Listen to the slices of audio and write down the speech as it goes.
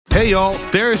Hey y'all,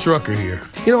 Darius Rucker here.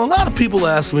 You know, a lot of people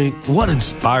ask me, what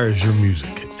inspires your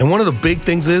music? And one of the big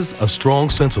things is a strong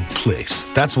sense of place.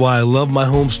 That's why I love my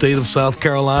home state of South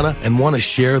Carolina and want to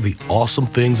share the awesome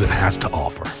things it has to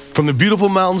offer. From the beautiful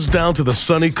mountains down to the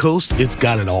sunny coast, it's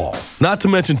got it all. Not to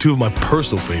mention two of my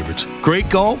personal favorites, great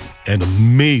golf and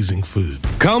amazing food.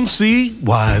 Come see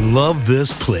why I love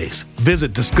this place.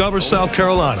 Visit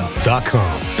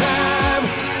discoversouthcarolina.com.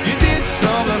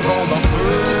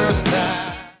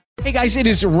 Hey guys, it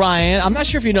is Ryan. I'm not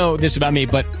sure if you know this about me,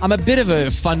 but I'm a bit of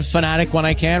a fun fanatic when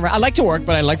I can. I like to work,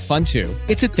 but I like fun too.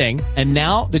 It's a thing. And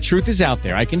now the truth is out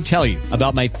there. I can tell you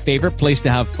about my favorite place to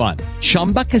have fun.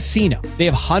 Chumba Casino. They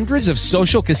have hundreds of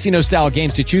social casino style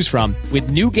games to choose from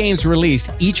with new games released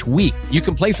each week. You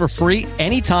can play for free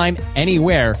anytime,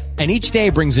 anywhere. And each day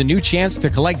brings a new chance to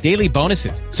collect daily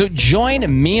bonuses. So join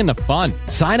me in the fun.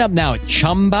 Sign up now at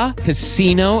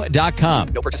ChumbaCasino.com.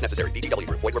 No purchase necessary. VGW.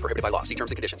 Void where prohibited by law. See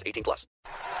terms and conditions. 18+.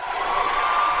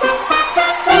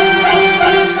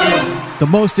 The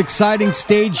most exciting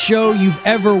stage show you've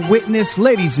ever witnessed.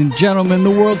 Ladies and gentlemen, the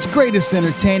world's greatest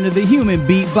entertainer, the human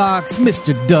beatbox,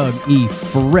 Mr. Doug E.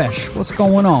 Fresh. What's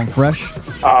going on, Fresh?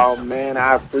 Oh, man,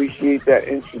 I appreciate that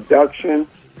introduction.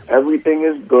 Everything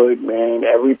is good, man.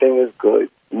 Everything is good.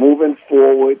 Moving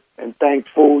forward, and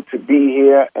thankful to be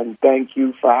here, and thank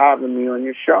you for having me on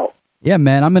your show. Yeah,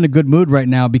 man, I'm in a good mood right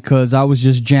now because I was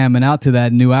just jamming out to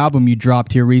that new album you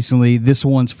dropped here recently. This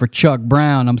one's for Chuck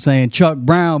Brown. I'm saying Chuck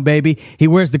Brown, baby. He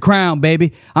wears the crown,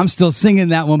 baby. I'm still singing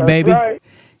that one, That's baby. Right.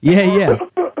 Yeah.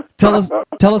 Tell us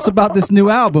about this new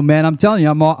album, man. I'm telling you,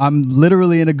 I'm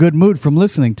literally in a good mood from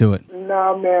listening to it.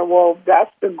 Nah, man, well,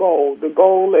 that's the goal. The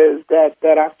goal is that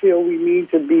I feel we need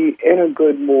to be in a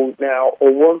good mood now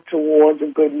or work towards a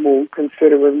good mood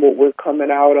considering what we're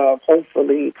coming out of.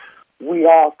 Hopefully, we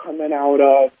are coming out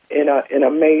of in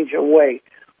a major way.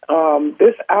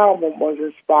 This album was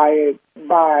inspired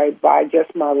by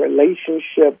just my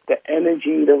relationship, the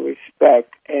energy, the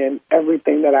respect, and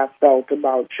everything that I felt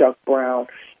about Chuck Brown.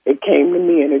 It came to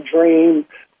me in a dream.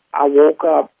 I woke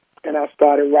up and I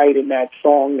started writing that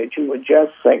song that you were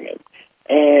just singing.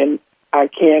 And I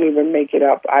can't even make it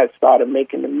up. I started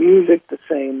making the music the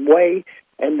same way,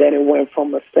 and then it went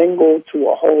from a single to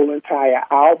a whole entire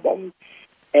album.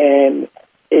 And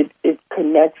it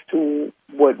connects to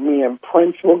what me and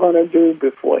Prince were going to do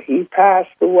before he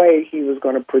passed away. He was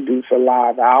going to produce a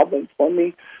live album for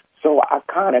me. So I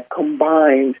kind of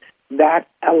combined that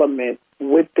element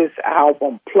with this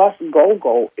album. Plus,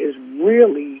 Go-Go is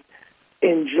really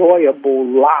enjoyable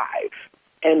live.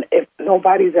 And if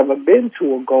nobody's ever been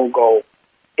to a Go-Go,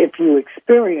 if you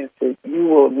experience it, you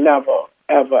will never,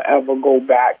 ever, ever go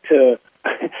back to,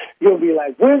 you'll be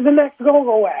like, where's the next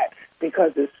Go-Go at?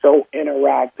 Because it's so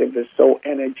interactive, it's so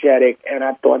energetic, and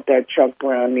I thought that Chuck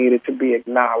Brown needed to be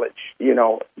acknowledged. You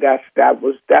know, that's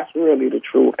really the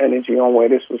true energy on where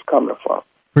this was coming from.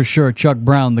 For sure, Chuck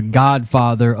Brown, the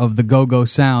godfather of the go-go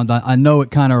sound. I know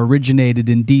it kind of originated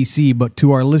in D.C., but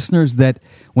to our listeners that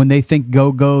when they think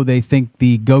go-go, they think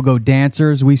the go-go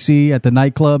dancers we see at the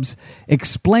nightclubs.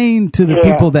 Explain to the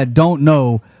people that don't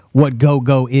know what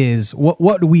go-go is.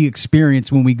 What do we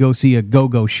experience when we go see a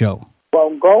go-go show? Well,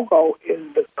 go-go is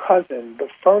the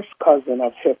first cousin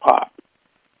of hip-hop.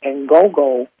 And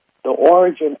go-go, the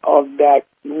origin of that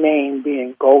name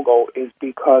being go-go is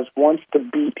because once the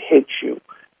beat hits you,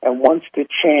 and once the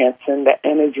chants and the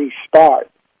energy start,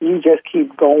 you just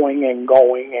keep going and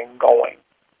going and going.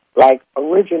 Like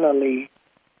originally,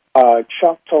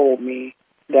 Chuck told me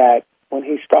that when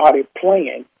he started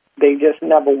playing, they just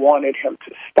never wanted him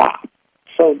to stop.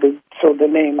 So the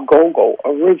name Go-Go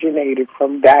originated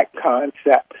from that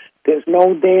concept. There's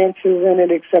no dances in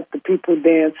it except the people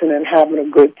dancing and having a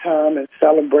good time and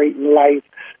celebrating life.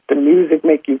 The music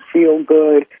make you feel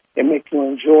good. It makes you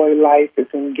enjoy life.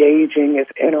 It's engaging.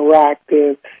 It's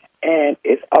interactive. And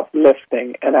it's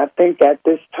uplifting. And I think at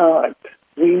this time,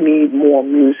 we need more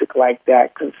music like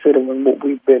that considering what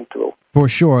we've been through. For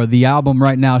sure. The album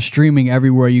right now streaming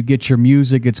everywhere you get your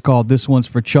music. It's called This One's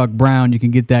for Chuck Brown. You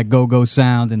can get that go-go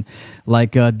sound. And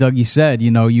like Dougie said,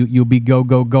 you know, you'll be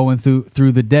go-go going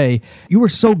through the day. You were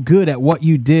so good at what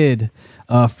you did,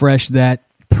 Fresh, that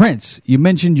Prince, you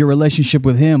mentioned your relationship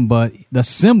with him, but the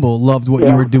Symbol loved what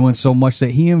you were doing so much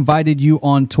that he invited you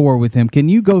on tour with him. Can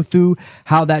you go through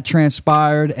how that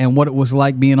transpired and what it was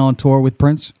like being on tour with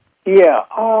Prince? Yeah,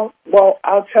 well,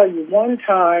 I'll tell you, one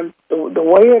time, the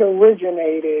way it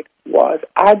originated was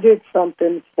I did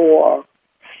something for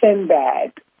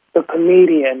Sinbad, the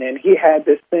comedian, and he had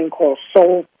this thing called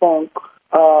Soul Funk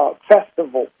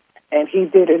Festival, and he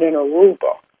did it in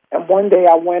Aruba. And one day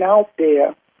I went out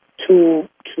there to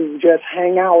just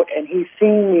hang out, and he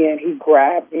seen me and he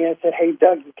grabbed me and said, "Hey,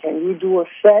 Dougie, can you do a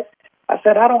set?" I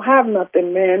said, "I don't have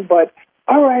nothing, man, but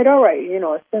all right. You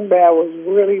know, Sinbad was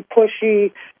really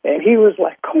pushy, and he was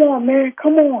like, "Come on, man,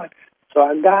 come on." So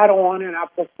I got on and I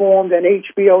performed, and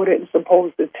HBO didn't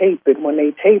supposed to tape it. When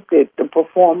they taped it, the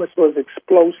performance was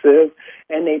explosive,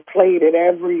 and they played it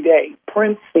every day.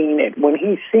 Prince seen it. When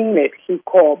he seen it, he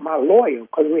called my lawyer,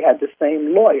 because we had the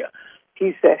same lawyer.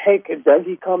 He said, "Hey, could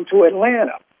Dougie come to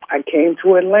Atlanta?" I came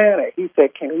to Atlanta. He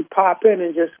said, "Can he pop in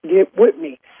and just get with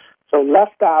me?" So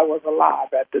Left Eye was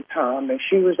alive at the time, and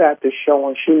she was at the show,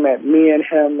 and she met me and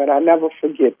him, and I never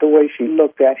forget the way she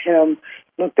looked at him,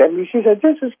 looked at me. She said,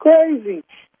 "This is crazy."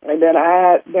 And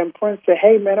then Prince said,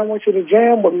 "Hey, man, I want you to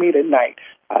jam with me tonight."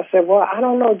 I said, "Well, I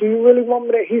don't know. Do you really want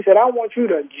me to?" He said, "I want you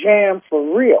to jam for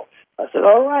real." I said,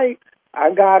 "All right." I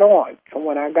got on, and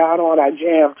when I got on, I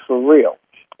jammed for real.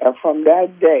 And from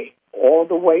that day, all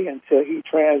the way until he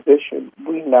transitioned,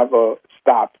 we never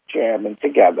stopped jamming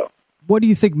together. What do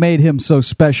you think made him so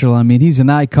special? I mean, he's an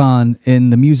icon in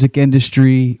the music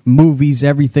industry, movies,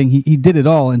 everything. He did it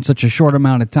all in such a short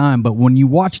amount of time. But when you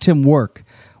watched him work,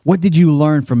 what did you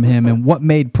learn from him, and what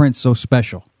made Prince so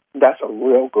special? That's a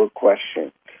real good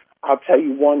question. I'll tell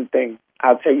you one thing.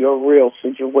 I'll tell you a real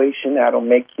situation that'll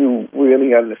make you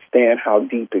really understand how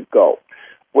deep it goes.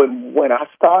 When I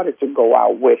started to go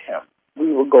out with him,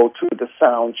 we would go to the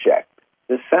sound check.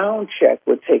 The sound check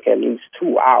would take at least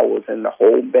 2 hours, and the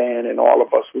whole band and all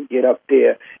of us would get up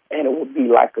there, and it would be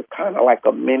like a kind of like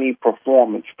a mini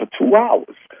performance for 2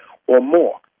 hours or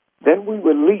more. Then we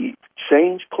would leave,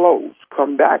 change clothes,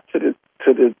 come back to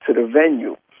the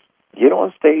venue, get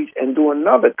on stage, and do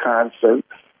another concert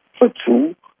for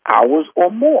 2 hours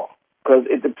or more, because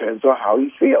it depends on how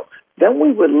you feel. Then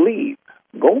we would leave,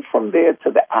 go from there to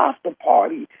the after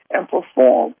party, and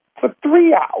perform for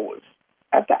 3 hours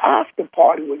at the after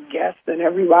party with guests and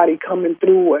everybody coming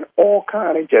through and all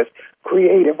kind of just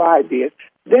creative ideas.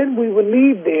 Then we would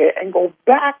leave there and go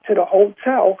back to the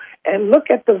hotel and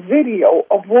look at the video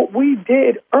of what we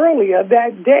did earlier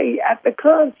that day at the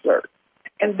concert.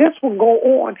 And this will go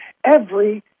on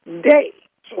every day.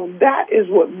 So that is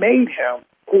what made him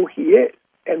who he is.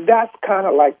 And that's kind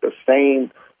of like the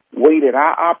same way that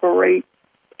I operate,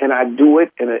 and I do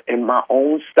it in my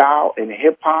own style in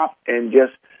hip-hop, and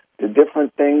just the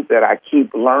different things that I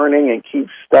keep learning and keep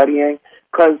studying,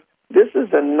 because this is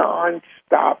a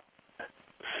non-stop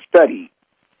study.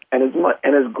 And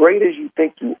as great as you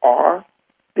think you are,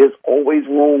 there's always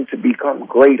room to become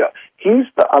greater. He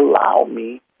used to allow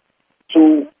me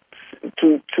to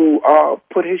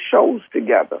put his shows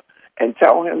together and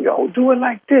tell him, "Yo, do it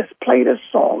like this, play this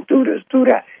song, do this, do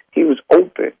that." He was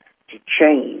open to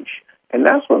change. And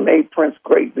that's what made Prince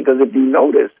great, because if you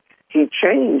notice, he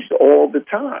changed all the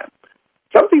time.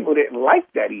 Some people didn't like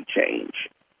that he changed,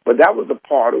 but that was a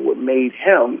part of what made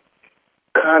him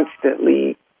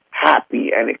constantly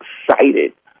happy and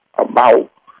excited about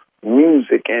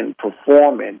music and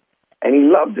performing. And he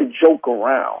loved to joke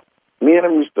around. Me and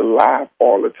him used to laugh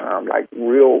all the time, like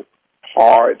real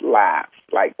hard laughs,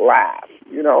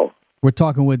 you know. We're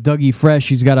talking with Dougie Fresh.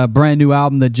 He's got a brand new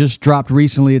album that just dropped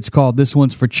recently. It's called This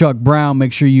One's for Chuck Brown.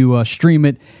 Make sure you stream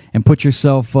it and put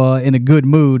yourself in a good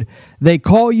mood. They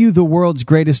call you the world's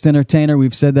greatest entertainer.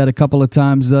 We've said that a couple of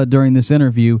times during this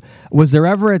interview. Was there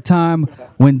ever a time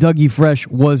when Dougie Fresh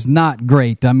was not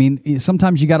great? I mean,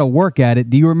 sometimes you got to work at it.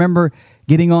 Do you remember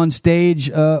getting on stage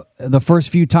the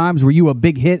first few times? Were you a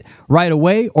big hit right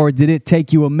away, or did it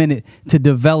take you a minute to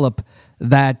develop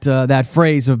that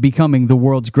phrase of becoming the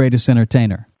world's greatest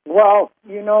entertainer? Well,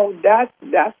 you know,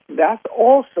 that's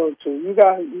also too. You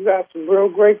got some real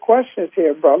great questions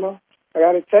here, brother. I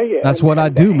got to tell you. That's what I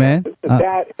do, man.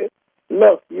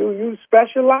 Look, you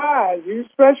specialize. You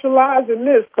specialize in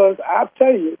this, because I'll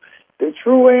tell you, the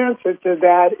true answer to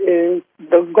that is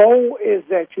the goal is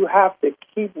that you have to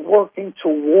keep working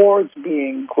towards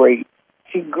being great.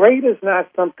 See, great is not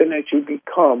something that you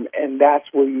become, and that's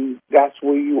where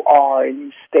you are, and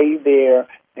you stay there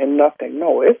and nothing.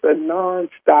 No, it's a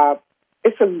nonstop.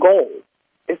 It's a goal.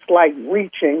 It's like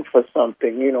reaching for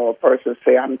something. You know, a person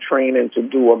say, "I'm training to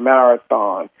do a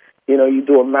marathon." You know, you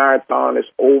do a marathon, it's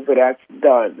over, that's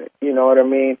done. You know what I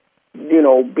mean? You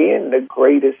know, being the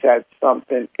greatest at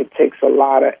something, it takes a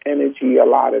lot of energy, a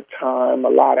lot of time, a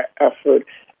lot of effort.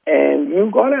 And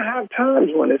you're going to have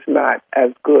times when it's not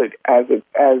as good as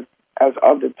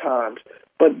other times.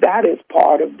 But that is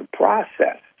part of the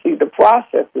process. See, the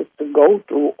process is to go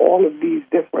through all of these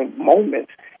different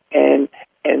moments and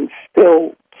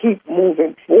still keep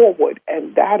moving forward.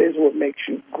 And that is what makes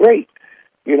you great.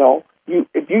 You know,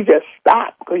 if you just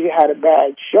stop because you had a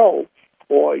bad show,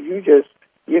 or you just,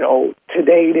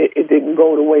 today it didn't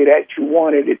go the way that you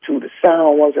wanted it to. The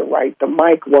sound wasn't right. The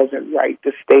mic wasn't right.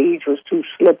 The stage was too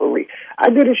slippery. I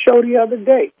did a show the other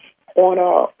day on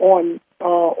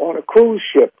a cruise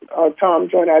ship. Tom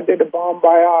joined. I did the Bon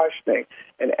Voyage thing,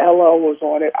 and Ella was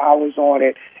on it. I was on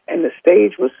it, and the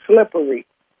stage was slippery,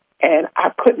 and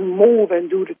I couldn't move and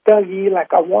do the Dougie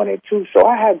like I wanted to, so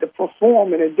I had to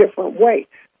perform in a different way.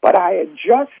 But I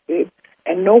adjusted,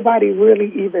 and nobody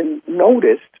really even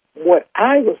noticed what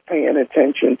I was paying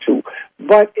attention to.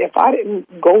 But if I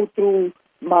didn't go through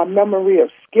my memory of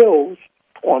skills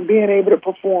on being able to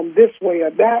perform this way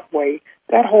or that way,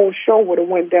 that whole show would have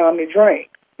went down the drain.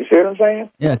 You see what I'm saying?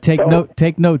 Yeah,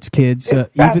 take notes, kids.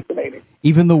 It's fascinating.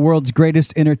 Even the world's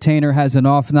greatest entertainer has an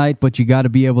off night, but you got to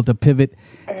be able to pivot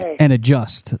and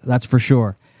adjust. That's for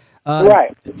sure.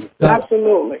 Right.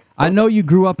 Absolutely. I know you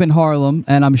grew up in Harlem,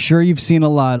 and I'm sure you've seen a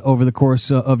lot over the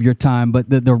course of your time, but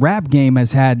the rap game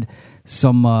has had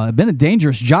been a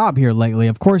dangerous job here lately.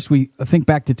 Of course, we think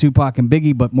back to Tupac and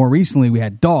Biggie, but more recently we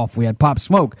had Dolph, we had Pop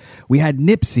Smoke, we had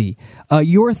Nipsey.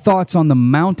 Your thoughts on the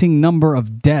mounting number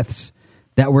of deaths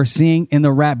that we're seeing in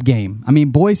the rap game? I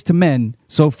mean, Boys to Men,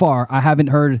 so far, I haven't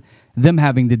heard them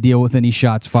having to deal with any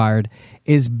shots fired.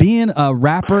 Is being a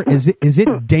rapper, is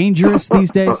it dangerous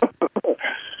these days?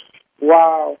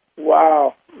 Wow.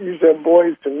 You said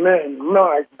Boys to Men.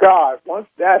 My God, once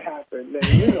that happened, then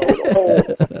the whole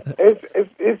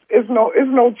it's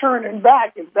no turning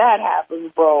back if that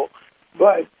happens, bro.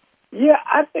 But yeah,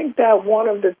 I think that one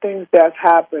of the things that's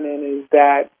happening is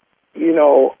that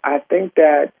I think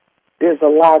that there's a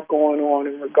lot going on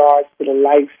in regards to the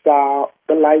lifestyle.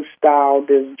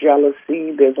 There's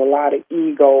jealousy. There's a lot of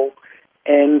ego,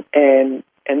 and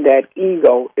that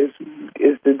ego is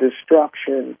the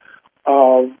destruction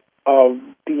of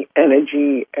the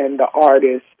energy and the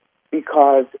artist,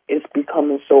 because it's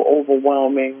becoming so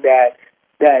overwhelming that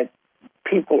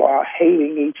people are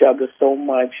hating each other so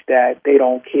much that they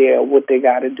don't care what they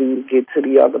got to do to get to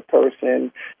the other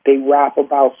person. They rap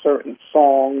about certain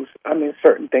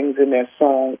things in their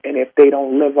song, and if they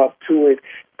don't live up to it,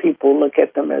 people look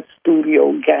at them as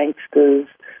studio gangsters,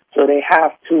 so they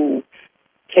have to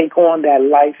take on that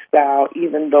lifestyle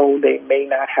even though they may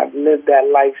not have lived that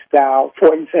lifestyle.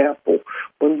 For example,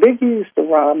 when Biggie used to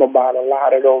rhyme about a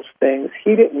lot of those things,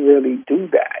 he didn't really do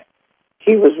that.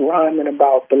 He was rhyming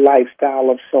about the lifestyle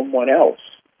of someone else.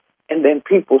 And then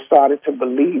people started to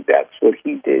believe that's what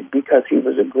he did because he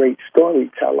was a great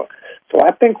storyteller. So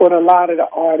I think with a lot of the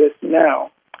artists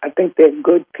now, I think they're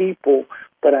good people,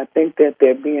 but I think that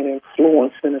they're being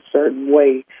influenced in a certain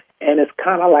way. And it's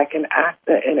kind of like an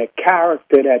actor in a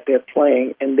character that they're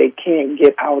playing, and they can't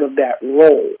get out of that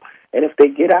role. And if they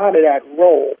get out of that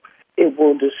role, it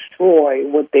will destroy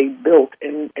what they built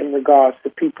in regards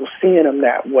to people seeing them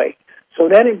that way. So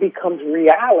then it becomes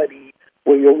reality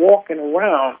where you're walking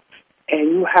around and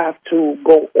you have to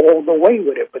go all the way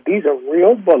with it. But these are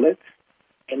real bullets,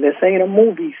 and this ain't a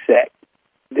movie set.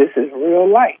 This is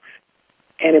real life.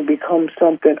 And it becomes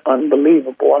something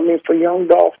unbelievable. I mean, for young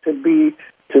Dolph to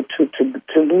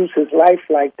lose his life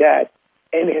like that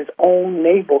in his own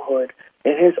neighborhood,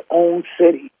 in his own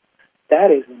city,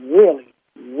 that is really,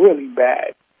 really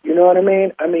bad. You know what I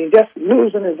mean? I mean, just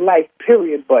losing his life,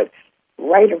 period, but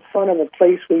right in front of a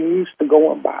place where you used to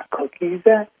go and buy cookies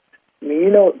at. I mean,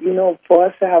 you know, for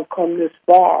us to have come this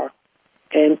far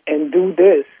and do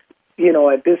this,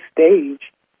 at this stage,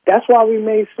 that's why we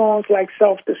made songs like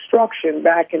Self-Destruction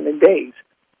back in the days.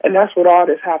 And that's what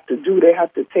artists have to do. They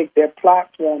have to take their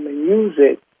platform and use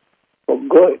it for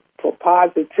good, for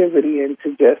positivity, and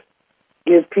to just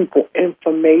give people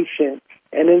information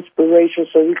and inspiration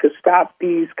so we could stop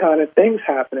these kind of things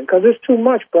happening. Because it's too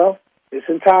much, bro. It's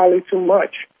entirely too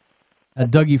much.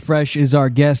 Dougie Fresh is our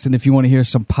guest, and if you want to hear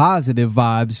some positive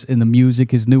vibes in the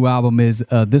music, his new album is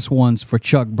This One's for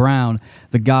Chuck Brown,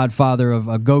 the godfather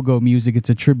of go-go music. It's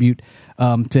a tribute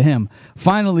to him.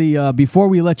 Finally, before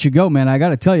we let you go, man, I got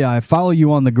to tell you, I follow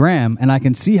you on the gram, and I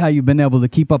can see how you've been able to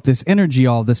keep up this energy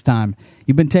all this time.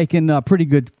 You've been taking pretty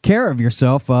good care of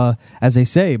yourself. As they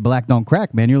say, black don't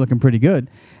crack, man. You're looking pretty good.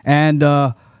 And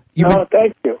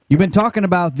thank you. You've been talking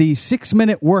about the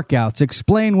 6-minute workouts.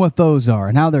 Explain what those are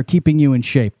and how they're keeping you in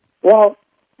shape. Well,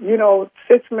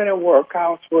 6-minute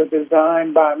workouts were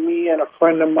designed by me and a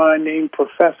friend of mine named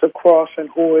Professor Crossan,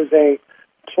 who is a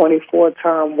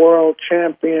 24-time world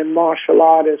champion martial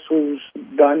artist who's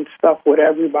done stuff with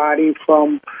everybody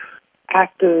from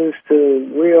actors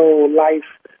to real-life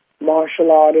martial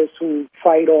artists who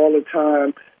fight all the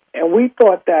time. And we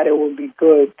thought that it would be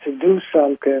good to do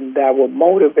something that would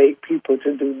motivate people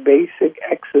to do basic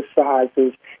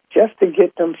exercises just to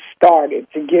get them started,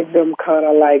 to give them kind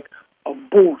of like a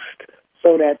boost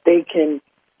so that they can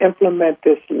implement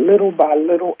this little by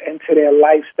little into their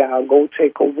lifestyle. Go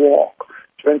take a walk,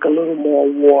 drink a little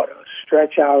more water,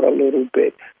 stretch out a little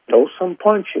bit, throw some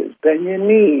punches, bend your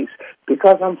knees,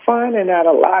 because I'm finding that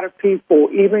a lot of people,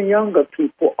 even younger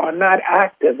people, are not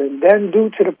active. And then due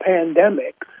to the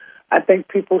pandemic, I think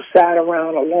people sat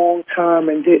around a long time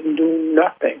and didn't do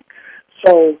nothing.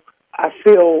 So I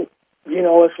feel,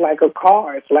 it's like a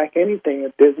car. It's like anything.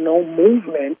 If there's no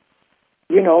movement,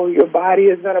 your body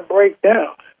is going to break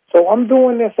down. So I'm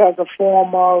doing this as a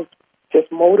form of just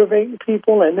motivating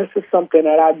people, and this is something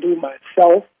that I do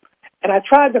myself. And I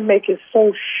tried to make it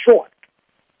so short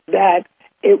that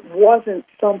it wasn't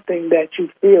something that you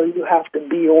feel you have to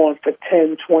be on for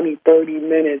 10, 20, 30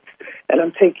 minutes, and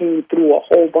I'm taking you through a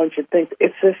whole bunch of things.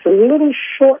 It's just a little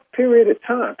short period of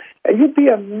time, and you'd be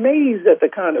amazed at the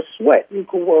kind of sweat you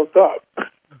can work up.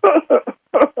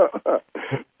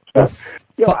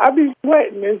 I be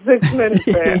sweating in 6 minutes,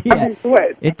 man. Yeah. I be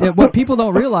sweating. What people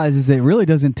don't realize is it really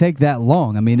doesn't take that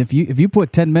long. I mean, if you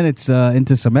put 10 minutes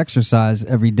into some exercise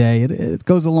every day, it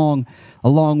goes a long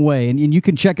way. And you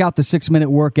can check out the 6-minute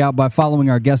workout by following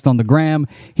our guest on the gram.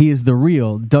 He is the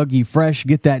real Dougie Fresh.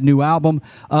 Get that new album.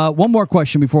 One more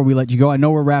question before we let you go. I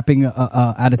know we're wrapping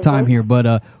out of time here,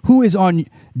 but who is on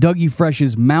Dougie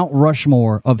Fresh's Mount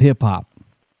Rushmore of hip hop?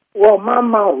 Well, my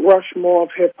Mount Rushmore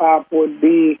of hip-hop would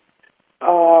be,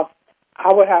 I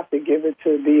would have to give it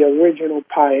to the original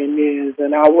pioneers,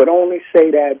 and I would only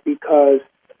say that because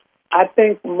I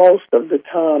think most of the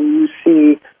time you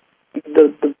see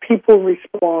the people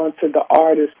respond to the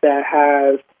artist that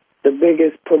has the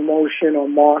biggest promotion or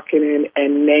marketing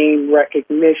and name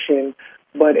recognition,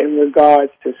 but in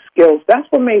regards to skills, that's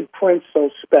what made Prince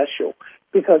so special,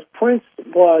 because Prince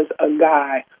was a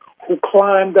guy who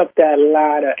climbed up that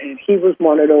ladder, and he was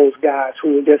one of those guys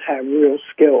who just had real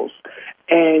skills,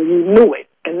 and you knew it,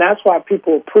 and that's why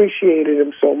people appreciated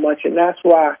him so much, and that's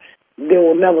why there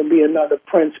will never be another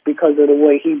Prince because of the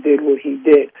way he did what he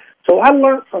did. So I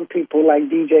learned from people like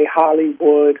DJ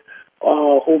Hollywood,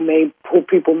 who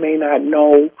people may not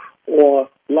know, or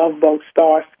Lovebug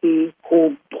Starsky,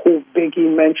 who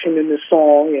Biggie mentioned in the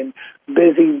song, and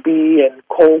Busy B, and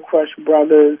Cold Crush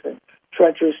Brothers, and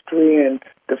Treacherous 3, and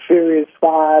the Furious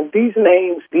 5. These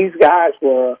names, these guys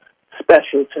were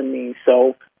special to me.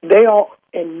 So they are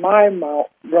in my Mount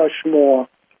Rushmore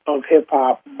of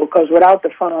hip-hop, because without the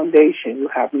foundation, you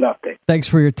have nothing. Thanks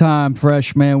for your time,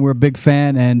 Fresh, man. We're a big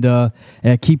fan, and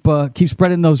keep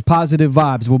spreading those positive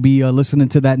vibes. We'll be listening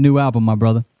to that new album, my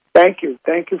brother. Thank you.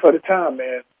 Thank you for the time,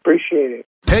 man. Appreciate it.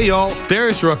 Hey, y'all,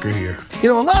 Darius Rucker here. A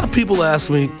lot of people ask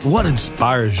me, what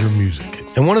inspires your music?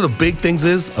 And one of the big things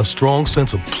is a strong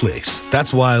sense of place.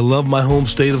 That's why I love my home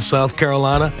state of South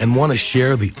Carolina and want to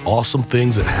share the awesome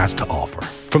things it has to offer.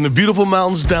 From the beautiful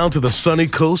mountains down to the sunny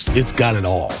coast, it's got it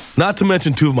all. Not to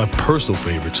mention two of my personal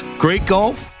favorites, great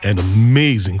golf and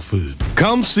amazing food.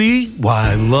 Come see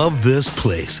why I love this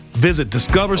place. Visit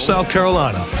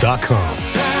discoversouthcarolina.com.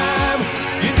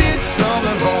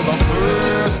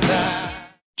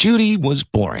 Judy was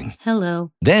boring.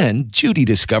 Hello. Then Judy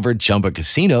discovered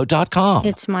ChumbaCasino.com.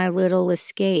 It's my little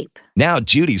escape. Now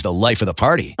Judy's the life of the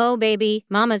party. Oh, baby,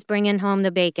 mama's bringing home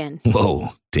the bacon. Whoa,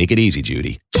 take it easy,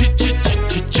 Judy.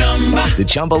 The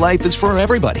Chumba life is for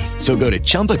everybody. So go to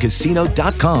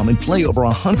ChumbaCasino.com and play over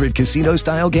 100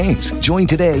 casino-style games. Join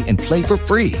today and play for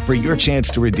free for your chance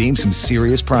to redeem some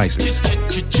serious prizes.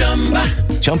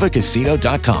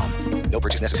 ChumbaCasino.com. No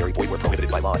purchase necessary. Void where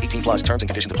prohibited by law. 18+ terms and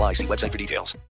conditions apply. See website for details.